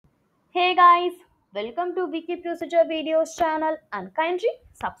Hey guys, welcome to Wiki Procedure Videos channel and kindly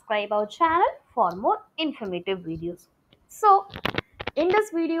subscribe our channel for more informative videos. So, in this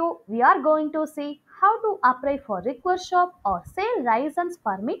video, we are going to see how to apply for request shop or sale license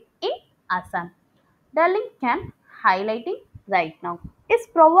permit in Assam. The link can highlighting right now is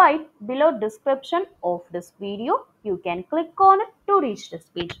provided below description of this video. You can click on it to reach this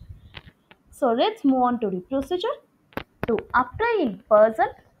page. So let's move on to the procedure. To apply in person,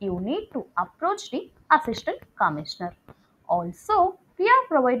 you need to approach the Assistant Commissioner. Also, we have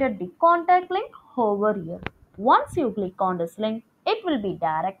provided the contact link over here. Once you click on this link, it will be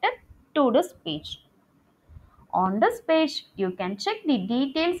directed to this page. On this page, you can check the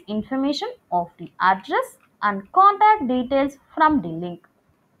details information of the address and contact details from the link.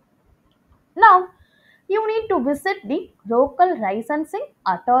 Now, you need to visit the local licensing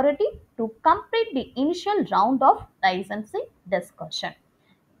authority to complete the initial round of licensing discussion.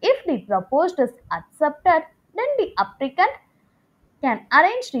 If the proposed is accepted, then the applicant can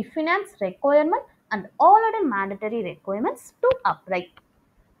arrange the finance requirement and all other mandatory requirements to apply.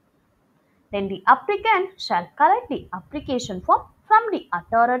 Then the applicant shall collect the application form from the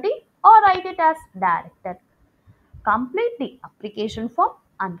authority or write it as directed. Complete the application form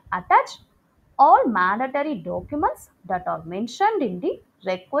and attach all mandatory documents that are mentioned in the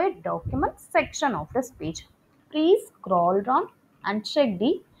required documents section of this page. Please scroll down and check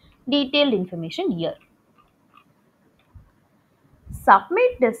the detailed information here.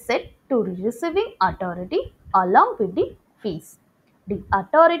 Submit the set to the receiving authority along with the fees. The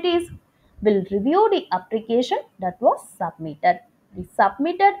authorities will review the application that was submitted. The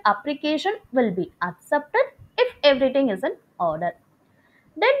submitted application will be accepted if everything is in order.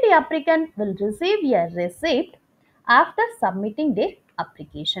 Then the applicant will receive a receipt after submitting their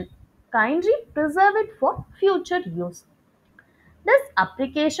application. Kindly preserve it for future use. This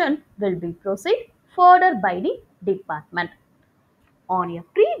application will be proceeded further by the department. On a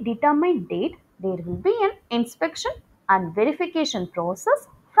predetermined date, there will be an inspection and verification process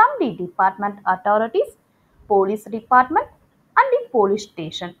from the department authorities, police department, and the police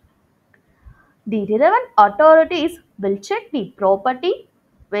station. The relevant authorities will check the property,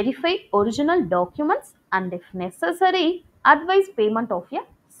 verify original documents, and if necessary, advise payment of a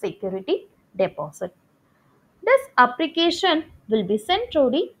security deposit. This application will be sent to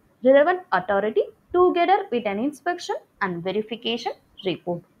the relevant authority together with an inspection and verification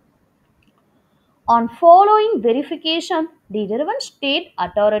report. On following verification, the relevant state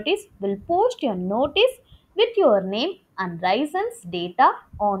authorities will post your notice with your name and license data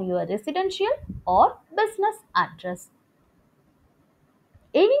on your residential or business address.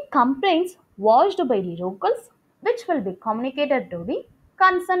 Any complaints lodged by the locals which will be communicated to the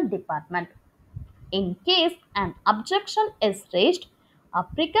concerned department. In case an objection is raised,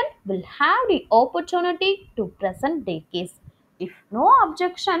 applicant will have the opportunity to present their case. If no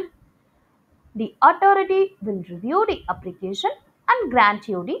objection, the authority will review the application and grant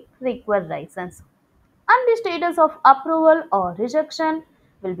you the required license. And the status of approval or rejection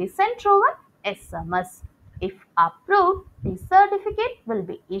will be sent through an SMS. If approved, the certificate will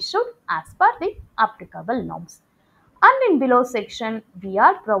be issued as per the applicable norms. And in below section, we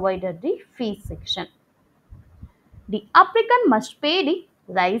are provided the fee section. The applicant must pay the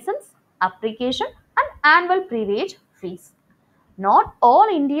license, application and annual privilege fees. Not all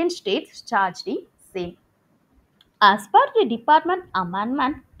Indian states charge the same. As per the department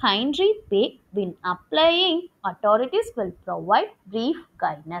amendment, kindly pay when applying, authorities will provide brief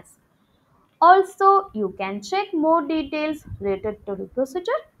guidance. Also, you can check more details related to the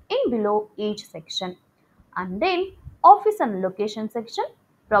procedure in below each section. And then office and location section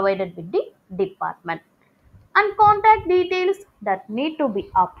provided with the department and contact details that need to be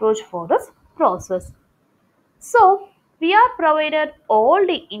approached for this process. So, we are provided all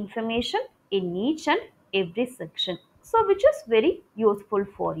the information in each and every section, so which is very useful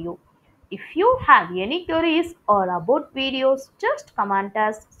for you. If you have any queries or about videos, just comment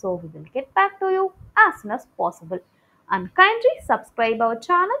us so we will get back to you as soon as possible. And kindly subscribe our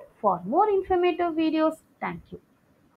channel for more informative videos. Thank you.